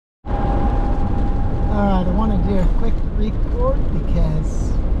Alright, I want to do a quick record because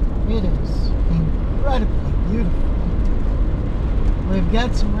it is incredibly beautiful. We've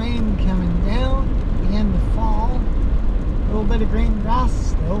got some rain coming down, began to fall. A little bit of green grass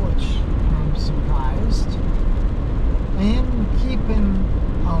still, which I'm surprised. I am keeping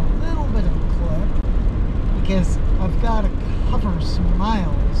a little bit of a clip because I've got to cover some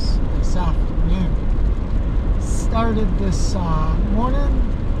miles this afternoon. Started this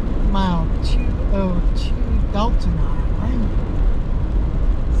morning, mile 202 Dalton Island.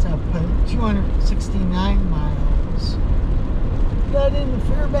 So I put 269 miles. Got into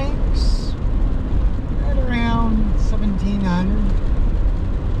Fairbanks right around 1700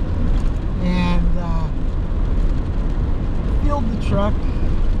 and filled the truck.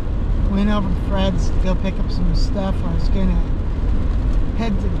 Went over to Fred's to go pick up some stuff. I was gonna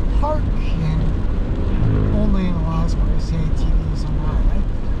head to the park, and only in Alaska where I say TV's on the highway.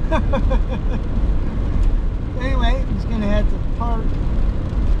 Anyway, I was gonna head to the park,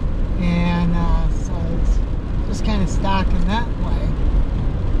 and so I was just kind of stalking that way.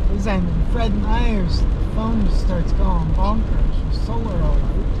 As I'm in Fred Meyer's, the phone just starts going bonkers with solar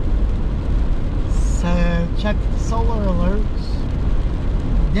alert. So check the solar alerts.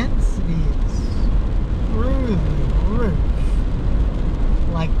 Density is through the roof.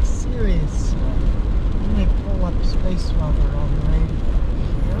 Like seriously. Let me pull up space weather on the radio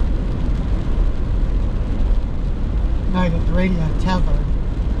here. Now I got the radio tethered.